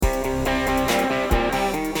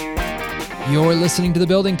You're listening to The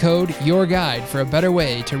Building Code, your guide for a better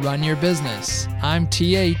way to run your business. I'm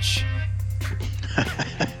TH.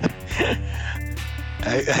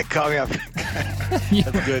 I call me up.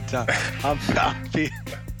 That's a good time. I'm P.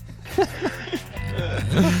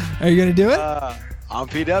 Are you going to do it? I'm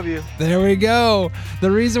PW. There we go.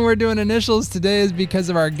 The reason we're doing initials today is because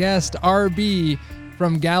of our guest, RB,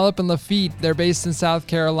 from Gallup and LaFitte. They're based in South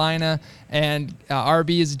Carolina, and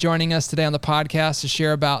RB is joining us today on the podcast to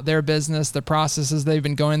share about their business, the processes they've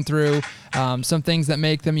been going through, some things that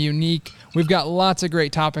make them unique. We've got lots of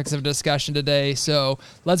great topics of discussion today, so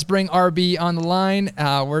let's bring RB on the line.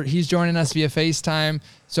 He's joining us via FaceTime.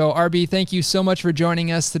 So RB, thank you so much for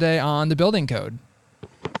joining us today on The Building Code.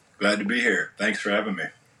 Glad to be here. Thanks for having me.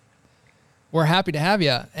 We're happy to have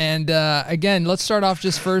you. And again, let's start off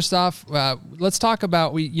just first off. Let's talk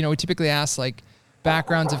about, we typically ask like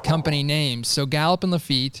backgrounds of company names. So Gallup and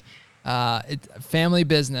LaFitte, family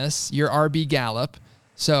business, you're RB Gallup.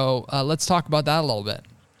 So let's talk about that a little bit.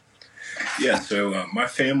 Yeah, so my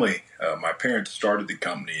family, my parents started the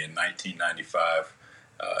company in 1995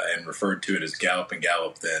 and referred to it as Gallup and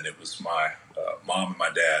Gallup then. It was my mom and my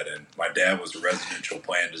dad. And my dad was a residential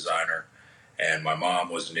plan designer, and my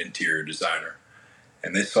mom was an interior designer.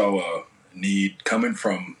 And they saw a need coming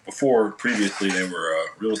from before. Previously, they were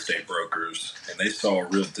real estate brokers, and they saw a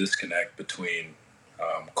real disconnect between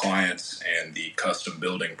clients and the custom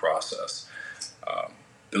building process.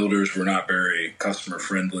 Builders were not very customer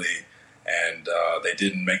friendly, and they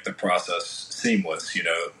didn't make the process seamless.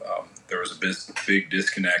 There was a big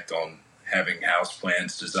disconnect on having house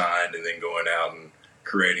plans designed and then going out and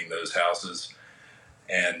creating those houses.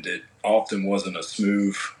 And it often wasn't a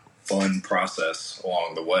smooth, fun process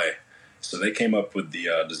along the way. So they came up with the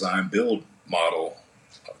design build model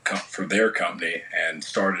for their company and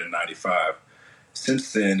started in 95.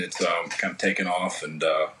 Since then, it's kind of taken off, and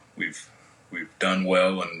we've done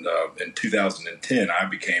well. And in 2010, I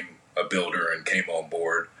became a builder and came on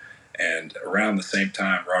board. And around the same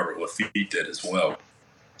time, Robert LaFitte did as well.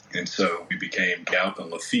 And so we became Gallup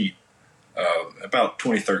and LaFitte. About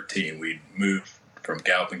 2013, we moved from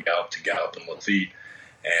Gallup and Gallup to Gallup and LaFitte,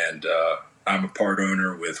 and I'm a part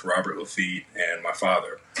owner with Robert LaFitte and my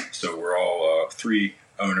father. So we're all three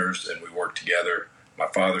owners, and we work together. My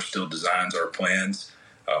father still designs our plans.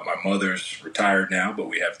 My mother's retired now, but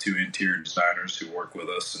we have two interior designers who work with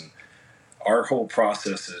us, and our whole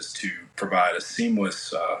process is to provide a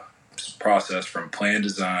seamless process from plan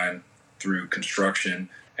design through construction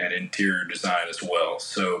and interior design as well.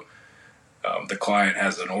 So the client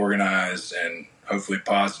has an organized and hopefully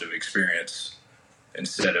positive experience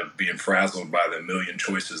instead of being frazzled by the million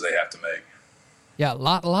choices they have to make. Yeah, a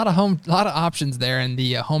lot of options there in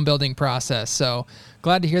the home building process. So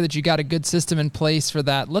glad to hear that you got a good system in place for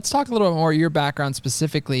that. Let's talk a little bit more your background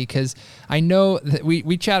specifically, because I know that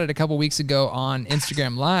we chatted a couple weeks ago on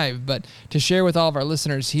Instagram Live, but to share with all of our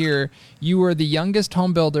listeners here, you were the youngest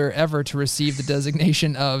home builder ever to receive the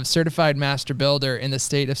designation of Certified Master Builder in the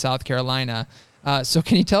state of South Carolina. So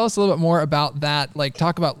can you tell us a little bit more about that? Like,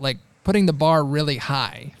 talk about like putting the bar really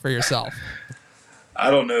high for yourself. I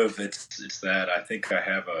don't know if it's that. I think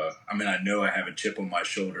I know I have a chip on my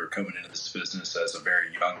shoulder coming into this business as a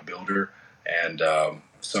very young builder and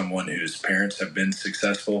someone whose parents have been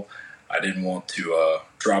successful. I didn't want to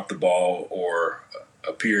drop the ball or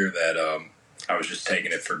appear that I was just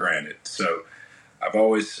taking it for granted. So I've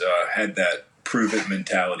always had that prove it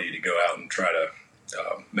mentality to go out and try to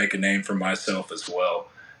make a name for myself as well.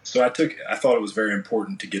 So I thought it was very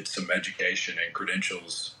important to get some education and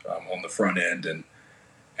credentials on the front end, and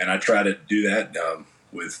I try to do that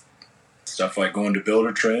with stuff like going to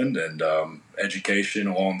Builder Trend and education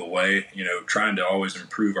along the way, trying to always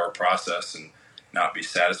improve our process and not be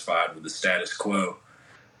satisfied with the status quo.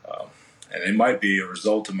 And it might be a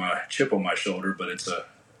result of my chip on my shoulder, but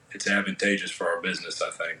it's advantageous for our business, I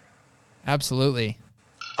think. Absolutely.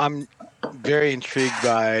 I'm very intrigued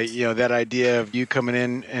by, that idea of you coming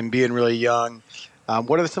in and being really young.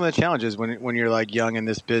 What are some of the challenges when you're like young in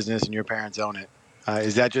this business and your parents own it?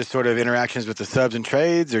 Is that just sort of interactions with the subs and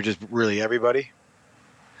trades, or just really everybody?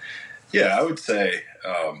 Yeah, I would say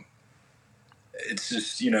it's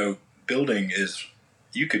just, building is,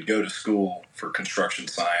 you could go to school for construction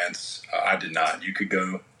science. I did not. You could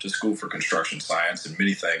go to school for construction science and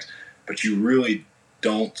many things, but you really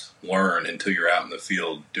don't learn until you're out in the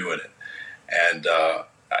field doing it. And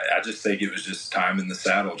I just think it was just time in the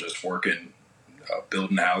saddle, just working,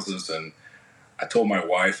 building houses. And I told my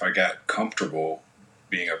wife I got comfortable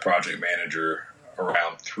being a project manager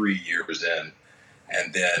around 3 years in.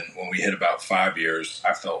 And then when we hit about 5 years,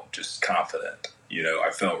 I felt just confident.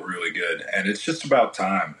 I felt really good. And it's just about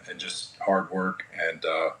time and just hard work and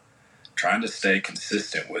trying to stay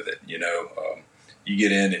consistent with it. You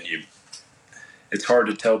get in and it's hard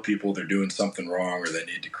to tell people they're doing something wrong or they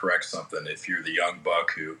need to correct something if you're the young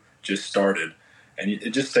buck who just started. And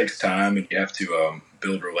it just takes time, and you have to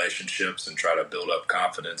build relationships and try to build up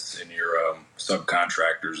confidence in your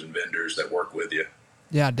subcontractors and vendors that work with you.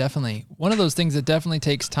 Yeah, definitely. One of those things that definitely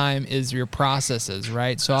takes time is your processes,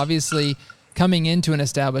 right? So obviously coming into an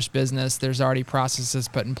established business, there's already processes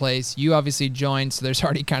put in place. You obviously joined, so there's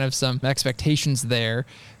already kind of some expectations there.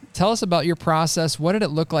 Tell us about your process. What did it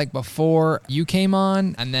look like before you came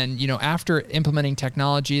on? And then, after implementing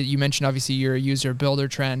technology, you mentioned obviously you're a user builder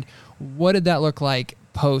trend. What did that look like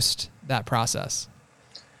post that process?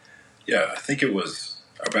 Yeah, I think it was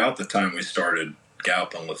about the time we started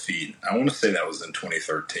Gallup and LaFitte. I want to say that was in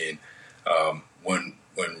 2013 when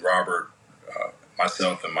Robert,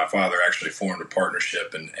 myself, and my father actually formed a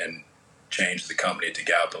partnership and changed the company to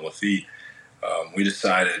Gallup and LaFitte. We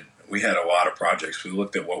decided we had a lot of projects. We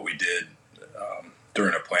looked at what we did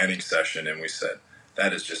during a planning session, and we said,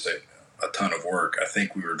 that is just a ton of work. I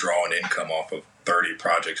think we were drawing income off of 30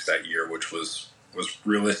 projects that year, which was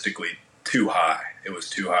realistically too high. It was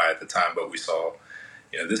too high at the time, but we saw,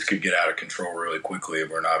 this could get out of control really quickly if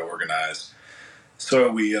we're not organized. So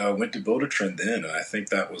we went to Build a Trend then, and I think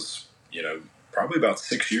that was, probably about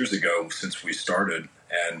 6 years ago since we started.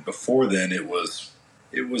 And before then, it was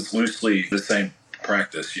loosely the same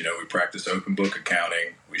practice. We practice open book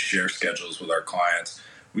accounting. We share schedules with our clients.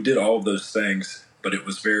 We did all of those things, but it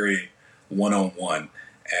was very one-on-one.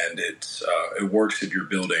 And it works if you're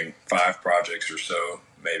building 5 projects or so,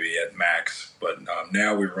 maybe at max. But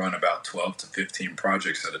now we run about 12 to 15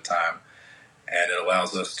 projects at a time. And it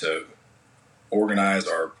allows us to organize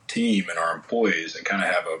our team and our employees and kind of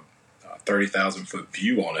have a 30,000-foot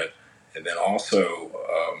view on it. And then also,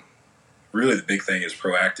 really the big thing is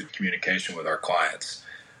proactive communication with our clients.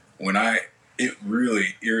 It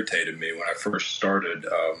really irritated me when I first started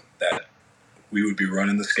that we would be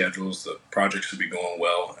running the schedules, the projects would be going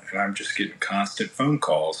well, and I'm just getting constant phone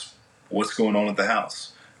calls. What's going on at the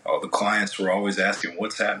house? The clients were always asking,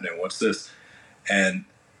 what's happening? What's this? And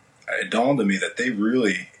it dawned on me that they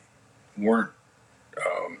really weren't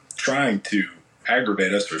trying to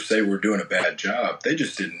aggravate us or say we're doing a bad job. They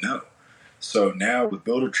just didn't know. So now with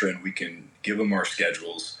Builder Trend, we can give them our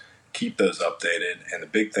schedules, keep those updated, and the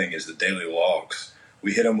big thing is the daily logs.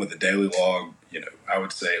 We hit them with a daily log, I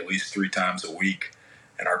would say at least 3 times a week,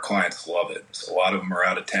 and our clients love it. So a lot of them are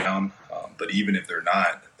out of town, but even if they're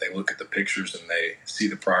not, they look at the pictures and they see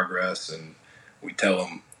the progress, and we tell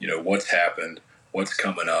them, what's happened, what's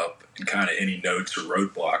coming up, and kind of any notes or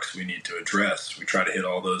roadblocks we need to address. We try to hit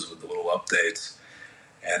all those with the little updates,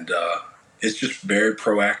 and it's just very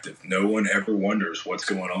proactive. No one ever wonders what's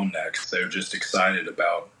going on next. They're just excited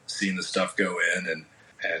about seeing the stuff go in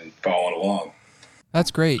and following along. That's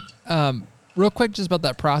great. Real quick, just about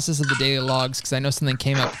that process of the daily logs, because I know something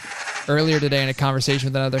came up earlier today in a conversation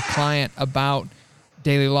with another client about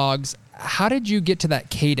daily logs. How did you get to that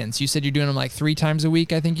cadence? You said you're doing them like 3 times a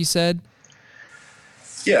week, I think you said?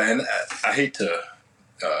 Yeah, and I hate to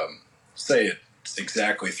say it's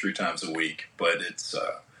exactly 3 times a week, but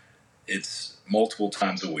it's multiple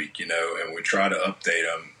times a week, and we try to update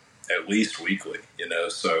them at least weekly,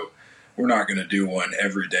 so we're not going to do one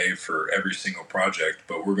every day for every single project,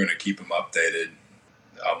 but we're going to keep them updated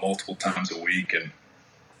multiple times a week.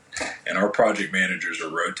 And our project managers are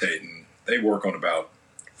rotating. They work on about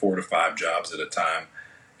 4 to 5 jobs at a time,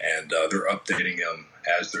 and they're updating them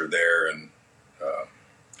as they're there. And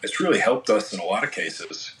it's really helped us in a lot of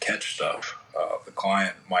cases catch stuff. The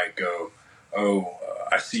client might go,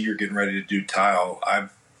 I see you're getting ready to do tile. I'm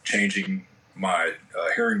changing my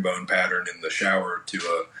herringbone pattern in the shower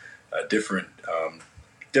to a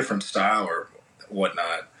different style or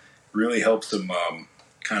whatnot. Really helps them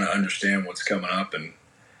kind of understand what's coming up, and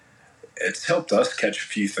it's helped us catch a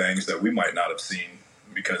few things that we might not have seen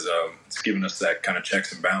because it's given us that kind of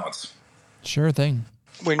checks and balance. Sure thing.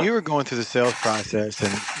 When you were going through the sales process,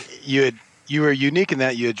 and you were unique in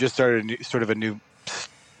that you had just started a new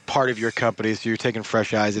part of your company, so you're taking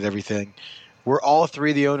fresh eyes at everything. Were all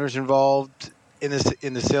 3 of the owners involved in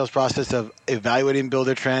the sales process of evaluating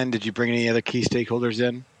Builder Trend? Did you bring any other key stakeholders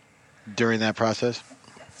in during that process?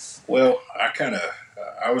 Well,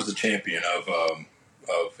 I was the champion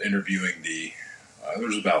of interviewing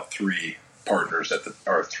there's about 3 partners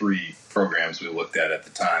or 3 programs we looked at the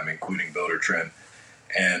time, including Builder Trend,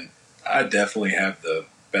 and I definitely have the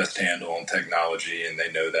best handle on technology, and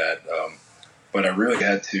they know that. But I really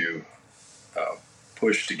had to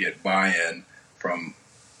push to get buy-in from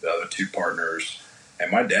the other 2 partners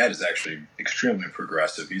And my dad is actually extremely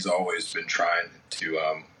progressive. He's always been trying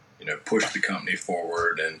to, push the company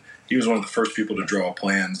forward. And he was one of the first people to draw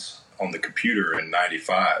plans on the computer in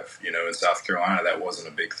 '95. In South Carolina, that wasn't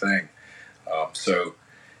a big thing. So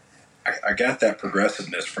I got that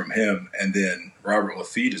progressiveness from him. And then Robert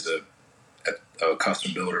LaFitte is a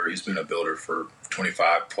custom builder. He's been a builder for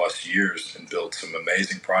 25 plus years and built some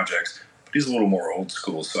amazing projects. But he's a little more old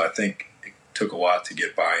school. So I think it took a lot to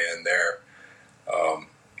get buy-in there.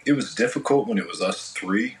 It was difficult when it was us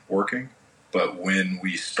three working, but when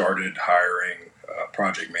we started hiring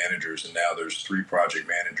project managers, and now there's 3 project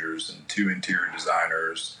managers and 2 interior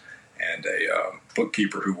designers and a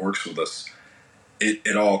bookkeeper who works with us,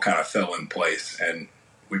 it all kind of fell in place, and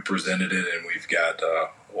we presented it, and we've got a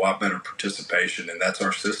lot better participation, and that's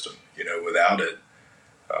our system. Without it,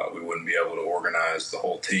 we wouldn't be able to organize the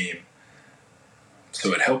whole team.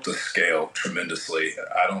 So it helped us scale tremendously.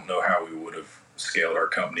 I don't know how we would have scaled our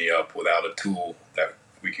company up without a tool that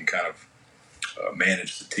we can kind of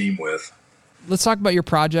manage the team with. Let's talk about your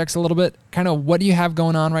projects a little bit. Kind of what do you have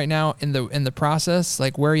going on right now in the process?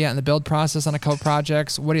 Like, where are you at in the build process on a couple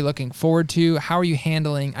projects? What are you looking forward to? How are you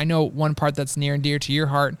handling? I know one part that's near and dear to your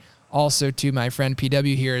heart, also to my friend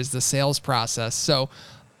PW here, is the sales process. So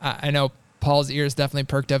I know Paul's ears definitely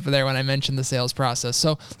perked up there when I mentioned the sales process.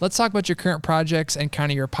 So let's talk about your current projects and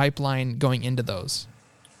kind of your pipeline going into those.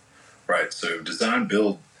 Right. So design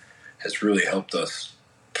build has really helped us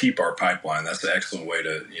keep our pipeline. That's an excellent way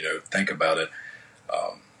to think about it.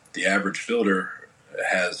 The average builder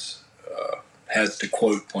has to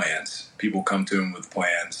quote plans. People come to them with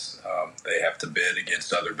plans. They have to bid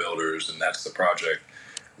against other builders, and that's the project.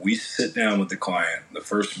 We sit down with the client, the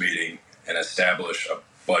first meeting, and establish a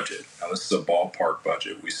budget. Now, this is a ballpark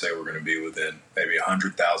budget. We say we're going to be within maybe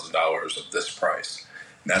 $100,000 of this price.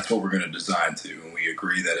 And that's what we're going to design to. And we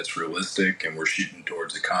agree that it's realistic and we're shooting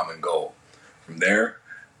towards a common goal. From there,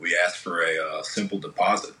 we ask for a simple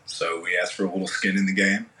deposit. So we ask for a little skin in the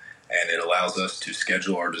game, and it allows us to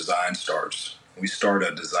schedule our design starts. We start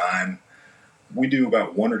a design. We do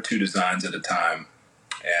about 1 or 2 designs at a time.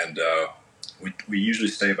 And we usually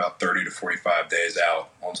stay about 30 to 45 days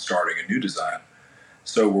out on starting a new design.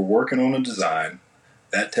 So we're working on a design.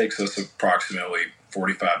 That takes us approximately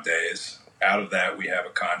 45 days. Out of that, we have a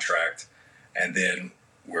contract, and then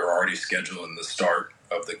we're already scheduling the start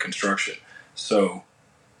of the construction. So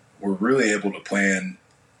we're really able to plan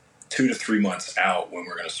 2 to 3 months out when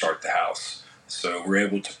we're going to start the house. So we're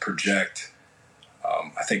able to project,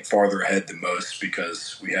 I think, farther ahead than most,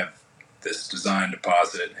 because we have this design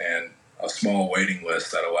deposit and a small waiting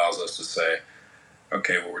list that allows us to say,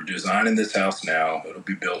 okay, well, we're designing this house now. It'll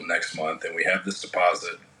be built next month, and we have this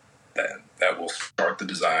deposit that will start the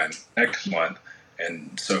design next month,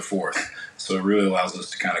 and so forth. So it really allows us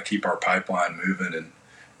to kind of keep our pipeline moving, and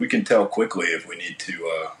we can tell quickly if we need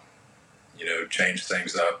to, change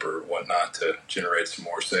things up or whatnot to generate some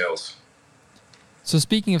more sales. So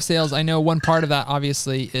speaking of sales, I know one part of that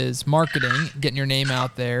obviously is marketing, getting your name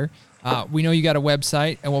out there. We know you got a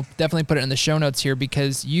website, and we'll definitely put it in the show notes here,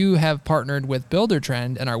 because you have partnered with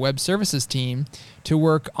Buildertrend and our web services team to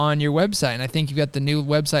work on your website. And I think you've got the new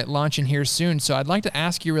website launching here soon. So I'd like to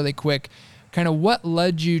ask you really quick, kind of what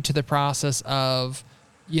led you to the process of,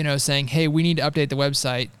 saying, hey, we need to update the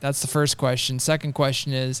website? That's the first question. Second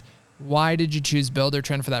question is, why did you choose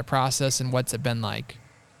Buildertrend for that process, and what's it been like?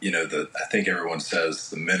 I think everyone says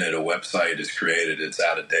the minute a website is created, it's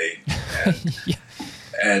out of date. And Yeah.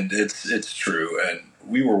 And it's true. And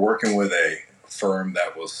we were working with a firm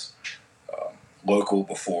that was local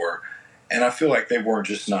before, and I feel like they weren't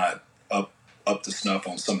just not up to snuff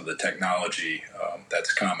on some of the technology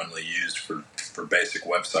that's commonly used for basic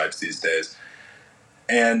websites these days.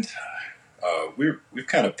 And we've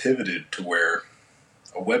kind of pivoted to where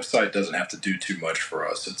a website doesn't have to do too much for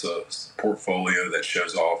us. It's a portfolio that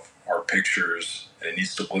shows off our pictures, and it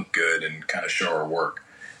needs to look good and kind of show our work.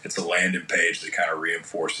 It's a landing page that kind of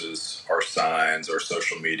reinforces our signs, our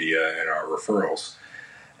social media, and our referrals.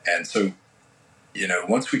 And so,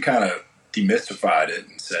 once we kind of demystified it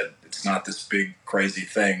and said it's not this big, crazy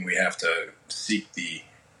thing we have to seek the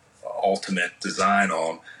ultimate design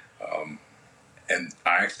on, and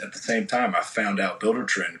at the same time, I found out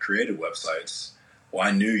Buildertrend created websites. Well,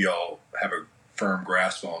 I knew y'all have a firm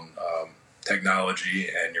grasp on technology,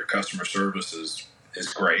 and your customer service is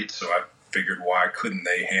great, so I figured, why couldn't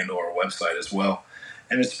they handle our website as well?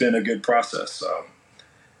 And it's been a good process.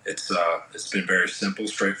 It's been very simple,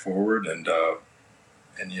 straightforward, and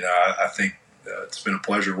I think it's been a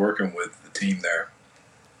pleasure working with the team there.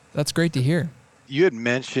 That's great to hear. You had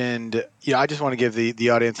mentioned, I just want to give the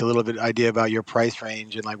audience a little bit idea about your price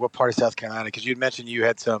range and like what part of South Carolina, because you had mentioned you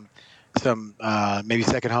had some maybe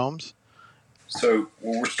second homes. So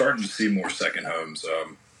we're starting to see more second homes.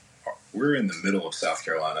 We're in the middle of South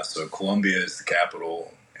Carolina, so Columbia is the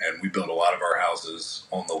capital, and we build a lot of our houses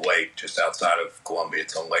on the lake just outside of Columbia.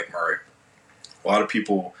 It's on Lake Murray. A lot of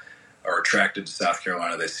people are attracted to South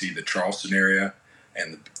Carolina. They see the Charleston area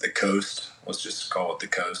and the coast. Let's just call it the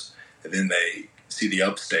coast. And then they see the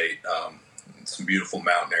upstate, some beautiful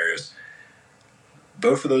mountain areas.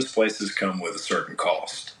 Both of those places come with a certain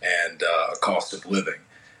cost and a cost of living.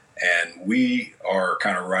 And we are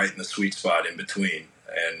kind of right in the sweet spot in between,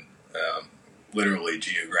 and literally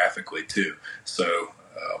geographically too. So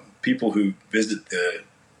people who visit the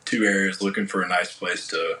two areas looking for a nice place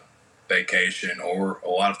to vacation or a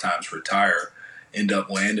lot of times retire end up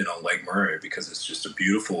landing on Lake Murray because it's just a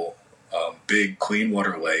beautiful, big, clean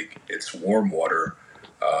water lake. It's warm water.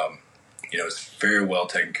 It's very well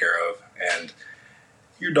taken care of. And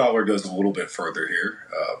your dollar goes a little bit further here.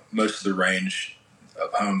 Most of the range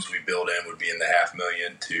of homes we build in would be in the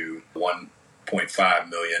 $500,000 to $1.5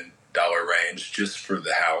 million range just for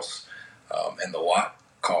the house. And the lot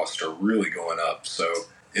costs are really going up. So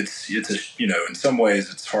it's in some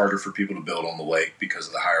ways it's harder for people to build on the lake because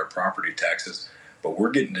of the higher property taxes. But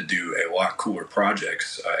we're getting to do a lot cooler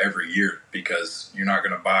projects every year because you're not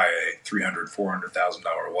going to buy a $300,000,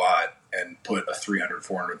 $400,000 lot and put a $300,000,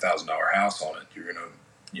 $400,000 house on it. You're going to,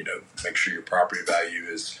 make sure your property value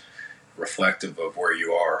is reflective of where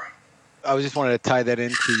you are. I just wanted to tie that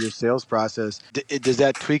into your sales process. Does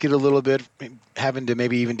that tweak it a little bit, having to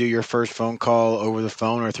maybe even do your first phone call over the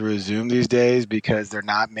phone or through a Zoom these days because they're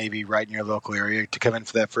not maybe right in your local area to come in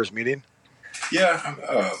for that first meeting? Yeah,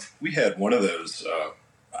 we had one of those,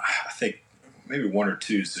 I think maybe one or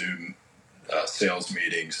two Zoom sales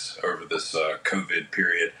meetings over this COVID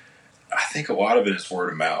period. I think a lot of it is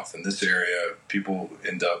word of mouth. In this area, people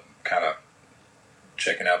end up kind of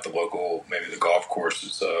checking out the local, maybe the golf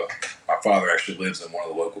courses. My father actually lives in one of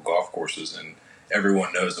the local golf courses, and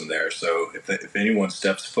everyone knows him there. So if anyone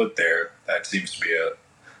steps foot there, that seems to be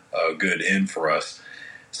a good in for us.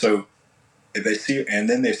 So if they see, and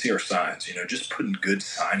then they see our signs, just putting good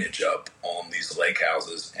signage up on these lake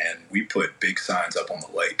houses, and we put big signs up on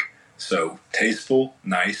the lake. So tasteful,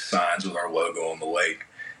 nice signs with our logo on the lake.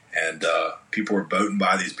 And people are boating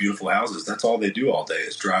by these beautiful houses. That's all they do all day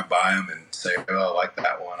is drive by them and say, oh, I like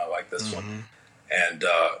that one. I like this one. And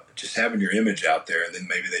just having your image out there, and then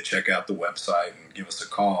maybe they check out the website and give us a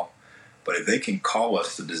call. But if they can call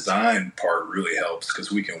us, the design part really helps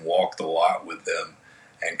because we can walk the lot with them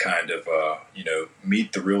and kind of,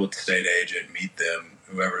 meet the real estate agent, meet them,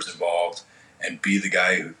 whoever's involved, and be the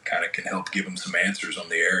guy who kind of can help give them some answers on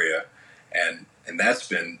the area. And that's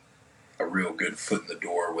been a real good foot in the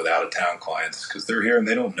door with out-of-town clients because they're here and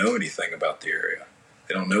they don't know anything about the area.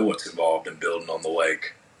 They don't know what's involved in building on the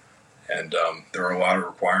lake. And there are a lot of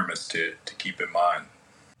requirements to keep in mind.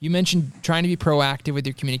 You mentioned trying to be proactive with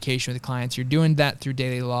your communication with clients. You're doing that through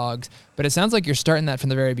daily logs, but it sounds like you're starting that from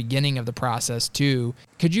the very beginning of the process too.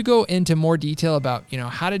 Could you go into more detail about,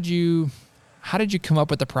 how did you come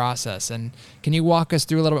up with the process? And can you walk us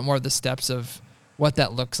through a little bit more of the steps of what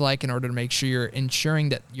that looks like in order to make sure you're ensuring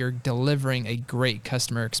that you're delivering a great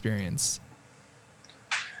customer experience?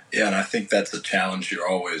 Yeah, and I think that's a challenge you're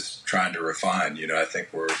always trying to refine. I think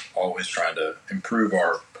we're always trying to improve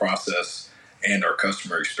our process and our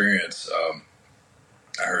customer experience.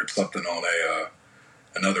 I heard something on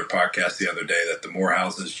another podcast the other day that the more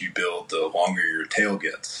houses you build, the longer your tail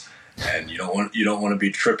gets, and you don't want to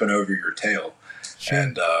be tripping over your tail. Sure.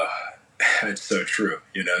 And it's so true.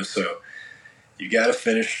 So you got to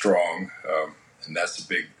finish strong, and that's a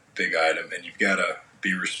big item. And you've got to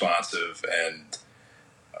be responsive, and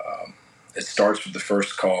it starts with the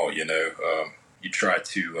first call. You try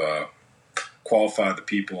to qualify the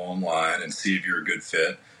people online and see if you're a good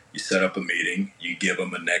fit. You set up a meeting. You give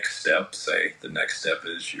them a next step. Say the next step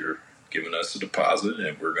is you're giving us a deposit,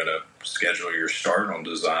 and we're going to schedule your start on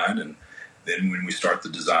design. And then when we start the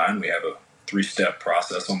design, we have a 3-step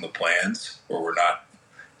process on the plans where we're not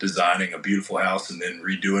designing a beautiful house and then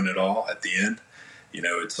redoing it all at the end.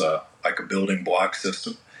 It's like a building block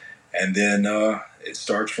system. And then it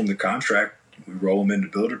starts from the contract. We roll them into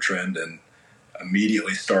Builder Trend and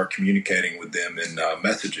immediately start communicating with them in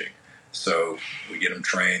messaging. So we get them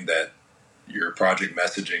trained that your project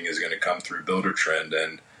messaging is going to come through Builder Trend,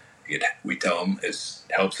 and we tell them it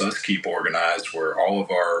helps us keep organized where all of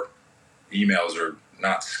our emails are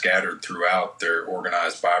not scattered throughout. They're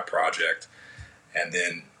organized by project. And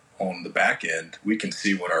then on the back end, we can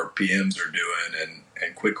see what our PMs are doing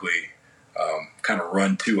and quickly kind of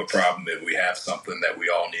run to a problem if we have something that we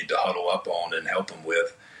all need to huddle up on and help them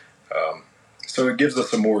with. So it gives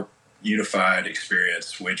us a more unified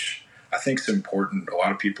experience, which I think is important. A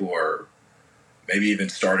lot of people are maybe even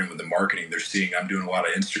starting with the marketing. They're seeing I'm doing a lot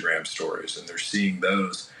of Instagram stories, and they're seeing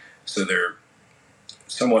those. So they're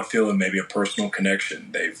somewhat feeling maybe a personal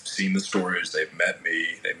connection. They've seen the stories, they've met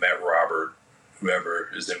me, they met Robert, whoever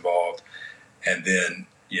is involved. And then,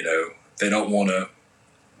 they don't want to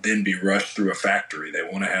then be rushed through a factory. They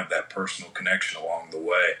want to have that personal connection along the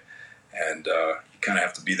way. And you kind of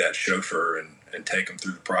have to be that chauffeur and take them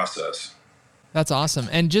through the process. That's awesome.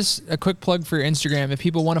 And just a quick plug for your Instagram. If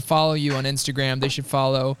people want to follow you on Instagram, they should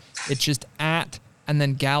follow. It's just @ and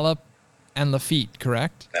then Gallup and LaFitte,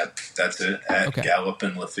 correct? That's it, @ Gallup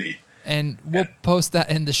and LaFitte. And we'll post that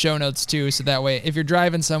in the show notes too, so that way if you're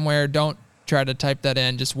driving somewhere, don't try to type that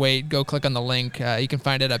in. Just wait, go click on the link. You can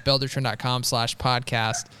find it at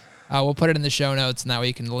buildertrend.com/podcast. We'll put it in the show notes, and that way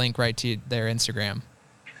you can link right to their Instagram.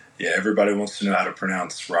 Yeah, everybody wants to know how to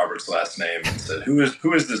pronounce Robert's last name and said, who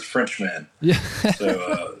is this French man? Yeah.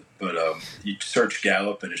 So, but you search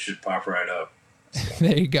Gallup and it should pop right up. So.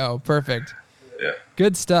 There you go. Perfect. Yeah.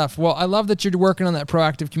 Good stuff. Well, I love that you're working on that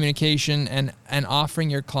proactive communication and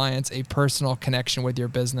offering your clients a personal connection with your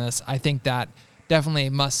business. I think that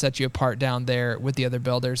definitely must set you apart down there with the other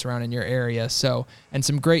builders around in your area. So, and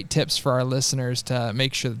some great tips for our listeners to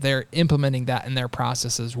make sure that they're implementing that in their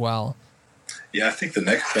process as well. Yeah, I think the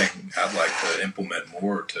next thing I'd like to implement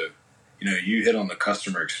more you hit on the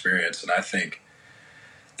customer experience, and I think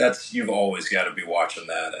you've always got to be watching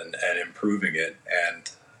that and improving it,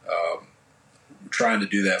 and trying to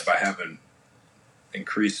do that by having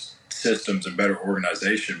increased systems and better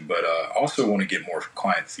organization, but also want to get more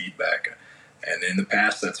client feedback. And in the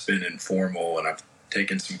past, that's been informal, and I've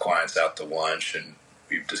taken some clients out to lunch, and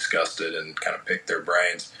we've discussed it and kind of picked their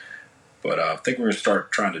brains. But I think we're going to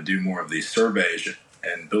start trying to do more of these surveys,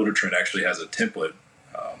 and Buildertrend actually has a template.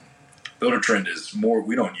 Buildertrend is more,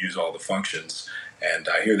 we don't use all the functions, and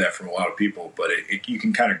I hear that from a lot of people, but you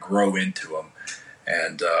can kind of grow into them.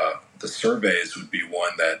 And the surveys would be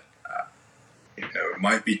one that, it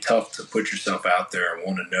might be tough to put yourself out there and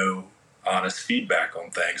want to know honest feedback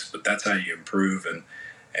on things, but that's how you improve, and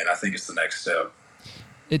I think it's the next step.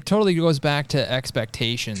 It totally goes back to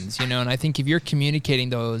expectations, and I think if you're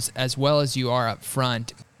communicating those as well as you are up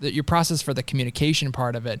front, that your process for the communication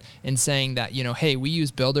part of it and saying that, hey, we use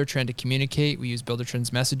Buildertrend to communicate, we use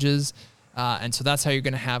Buildertrend's messages, and so that's how you're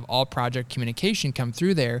going to have all project communication come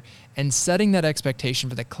through there, and setting that expectation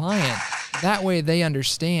for the client. That way they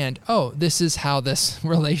understand, oh, this is how this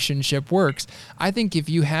relationship works. I think if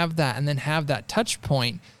you have that and then have that touch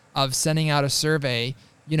point of sending out a survey,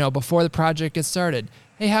 before the project gets started.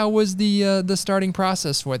 Hey, how was the starting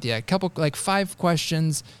process with you? A couple, 5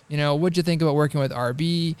 questions. What'd you think about working with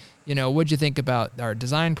RB? What'd you think about our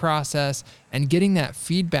design process? And getting that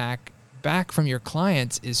feedback back from your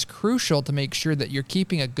clients is crucial to make sure that you're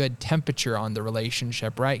keeping a good temperature on the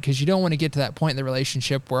relationship, right? Because you don't want to get to that point in the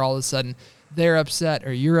relationship where all of a sudden they're upset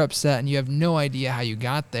or you're upset and you have no idea how you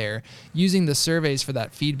got there. Using the surveys for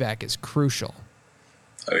that feedback is crucial.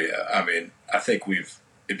 Oh, yeah. I mean, I think if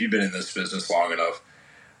you've been in this business long enough,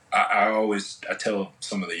 I tell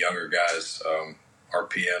some of the younger guys, our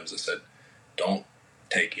PMs, I said, don't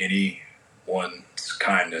take anyone's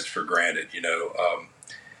kindness for granted.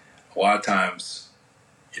 A lot of times,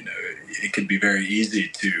 it could be very easy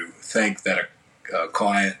to think that a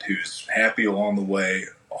client who's happy along the way,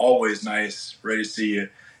 always nice, ready to see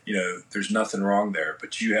you, there's nothing wrong there.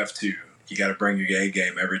 But you got to bring your A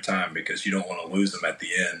game every time, because you don't want to lose them at the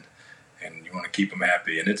end, and you want to keep them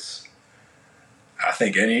happy. And I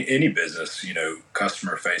think any business,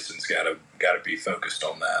 customer facing's got to be focused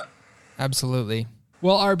on that. Absolutely.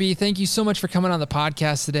 Well, RB, thank you so much for coming on the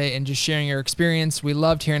podcast today and just sharing your experience. We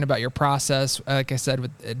loved hearing about your process, like I said,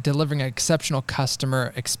 with delivering an exceptional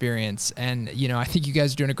customer experience. And, I think you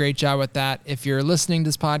guys are doing a great job with that. If you're listening to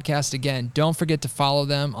this podcast, again, don't forget to follow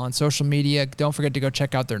them on social media. Don't forget to go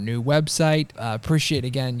check out their new website. Appreciate,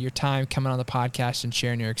 again, your time coming on the podcast and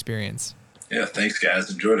sharing your experience. Yeah, thanks,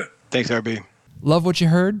 guys. Enjoyed it. Thanks, RB. Love what you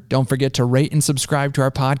heard? Don't forget to rate and subscribe to our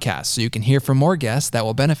podcast so you can hear from more guests that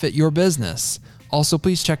will benefit your business. Also,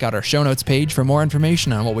 please check out our show notes page for more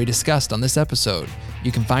information on what we discussed on this episode.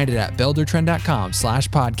 You can find it at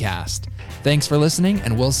buildertrend.com/podcast. Thanks for listening,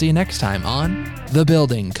 and we'll see you next time on The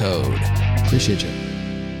Building Code. Appreciate you.